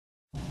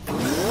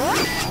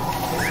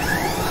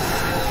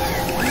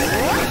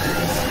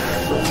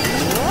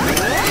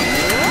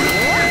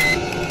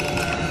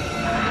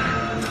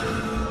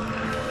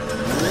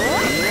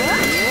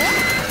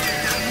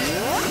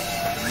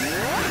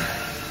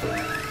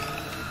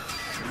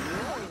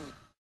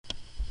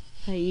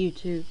Hey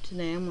YouTube,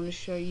 today I'm going to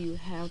show you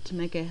how to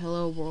make a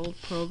Hello World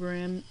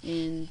program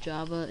in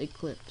Java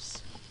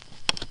Eclipse.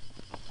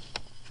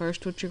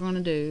 First, what you're going to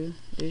do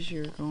is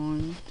you're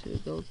going to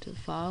go to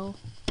File,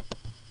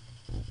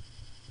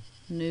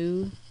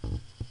 New,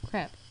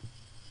 crap,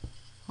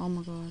 oh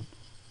my god,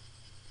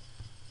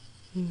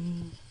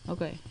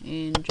 okay,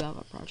 in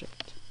Java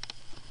project,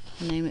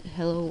 name it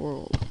Hello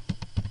World,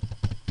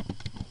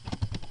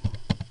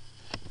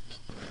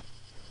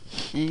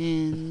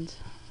 and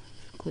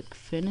click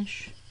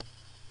Finish.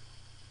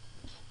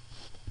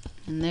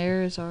 And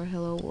there is our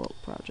Hello World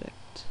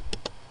project.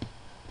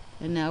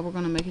 And now we're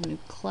going to make a new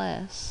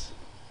class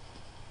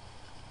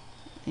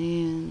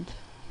and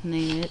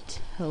name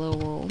it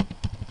Hello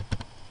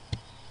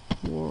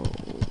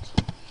World.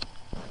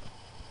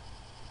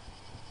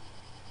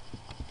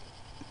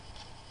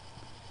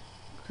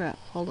 Crap,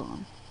 hold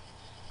on.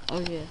 Oh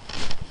yeah.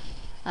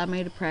 I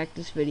made a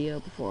practice video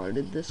before I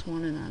did this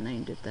one and I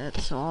named it that,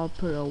 so I'll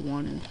put a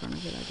 1 in front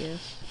of it, I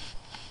guess.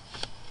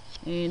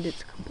 And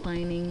it's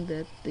complaining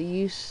that the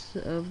use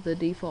of the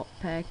default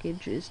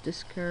package is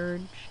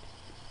discouraged,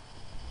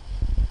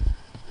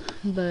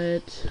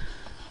 but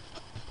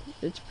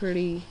it's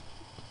pretty,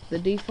 the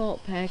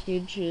default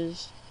package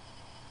is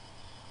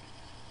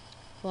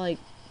like,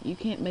 you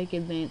can't make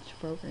advanced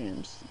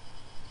programs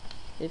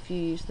if you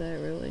use that,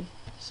 really,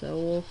 so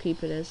we'll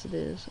keep it as it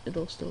is.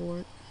 It'll still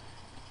work.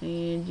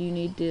 And you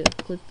need to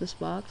click this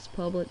box,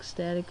 public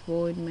static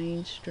void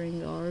main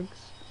string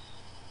args,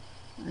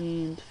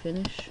 and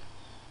finish.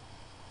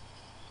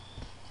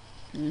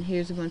 And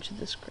here's a bunch of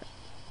this crap.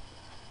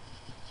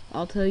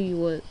 I'll tell you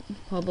what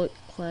public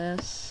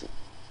class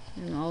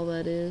and all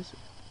that is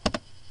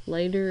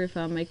later if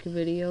I make a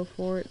video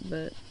for it,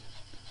 but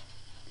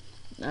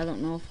I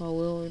don't know if I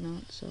will or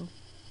not, so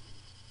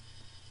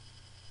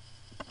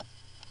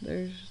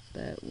there's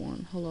that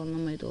one. Hold on,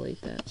 let me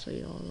delete that so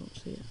y'all don't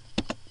see it.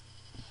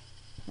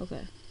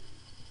 Okay.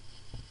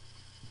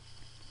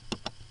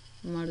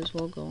 I might as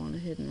well go on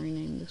ahead and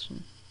rename this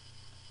one.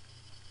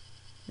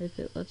 If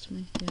it lets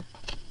me, yeah.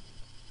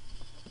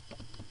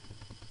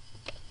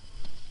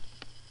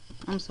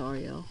 I'm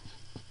sorry, y'all.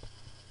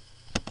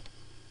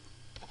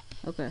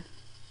 Okay.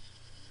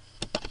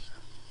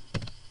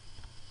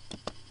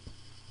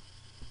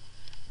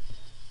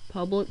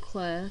 Public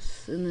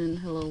class, and then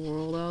Hello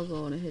World. I'll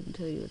go on ahead and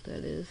tell you what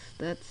that is.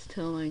 That's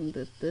telling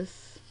that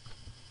this,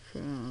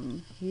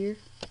 from here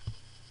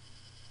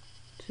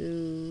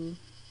to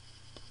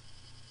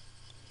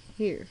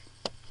here,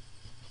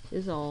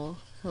 is all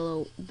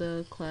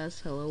the class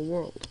Hello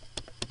World.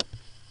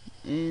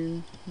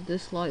 And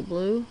this light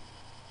blue,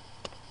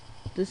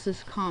 this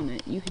is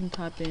comment. You can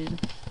type in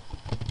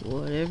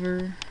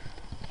whatever.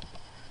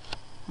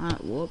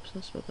 Whoops,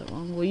 I spelled that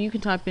wrong. Well, you can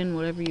type in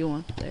whatever you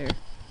want there.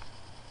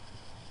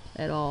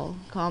 At all.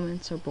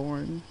 Comments are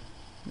boring.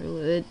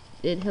 Really,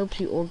 it helps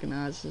you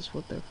organize. Is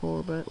what they're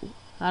for. But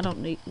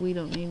we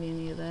don't need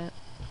any of that.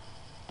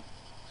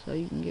 So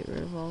you can get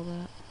rid of all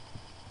that.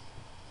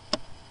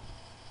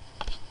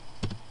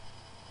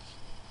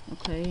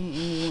 Okay, and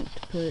you want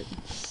to put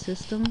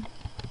system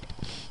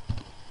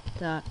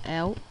dot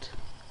out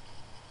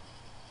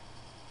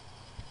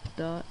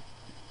dot,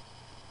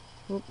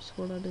 whoops,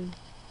 what'd I do?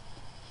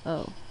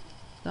 Oh,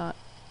 dot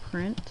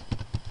print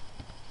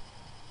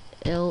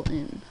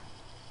ln.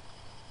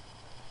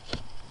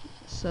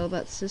 So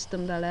that's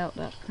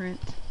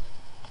system.out.print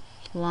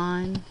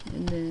line,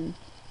 and then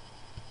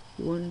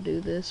you want to do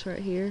this right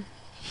here,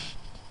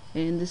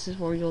 and this is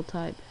where you'll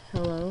type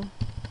hello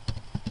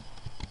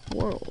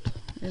world,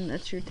 and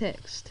that's your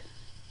text.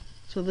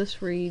 So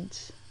this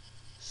reads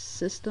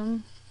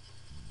system.out,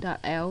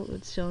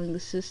 it's telling the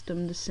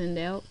system to send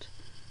out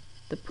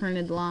the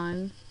printed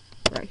line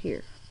right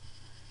here.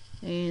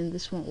 And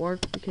this won't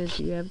work because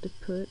you have to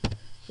put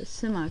a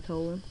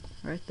semicolon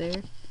right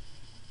there.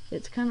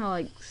 It's kind of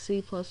like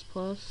C++,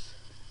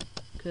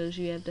 because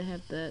you have to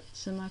have that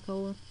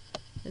semicolon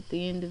at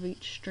the end of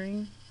each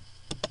string.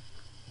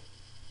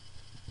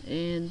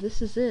 And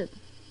this is it.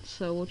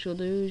 So what you'll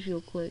do is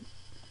you'll click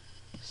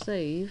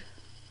save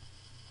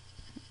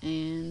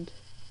and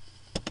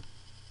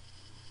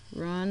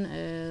run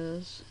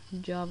as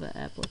Java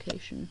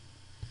application.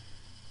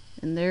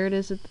 And there it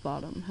is at the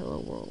bottom, Hello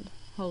World.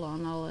 Hold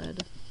on, I'll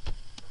add.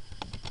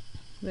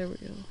 There we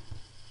go.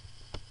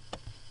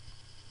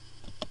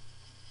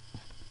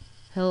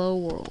 Hello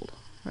World,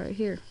 right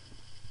here.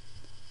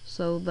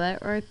 So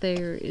that right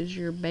there is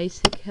your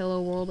basic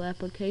Hello World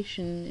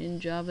application in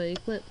Java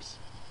Eclipse.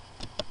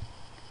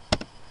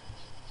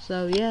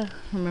 So yeah,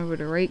 remember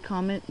to rate,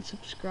 comment, and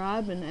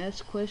subscribe, and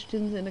ask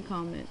questions in a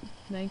comment.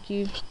 Thank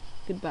you.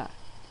 Goodbye.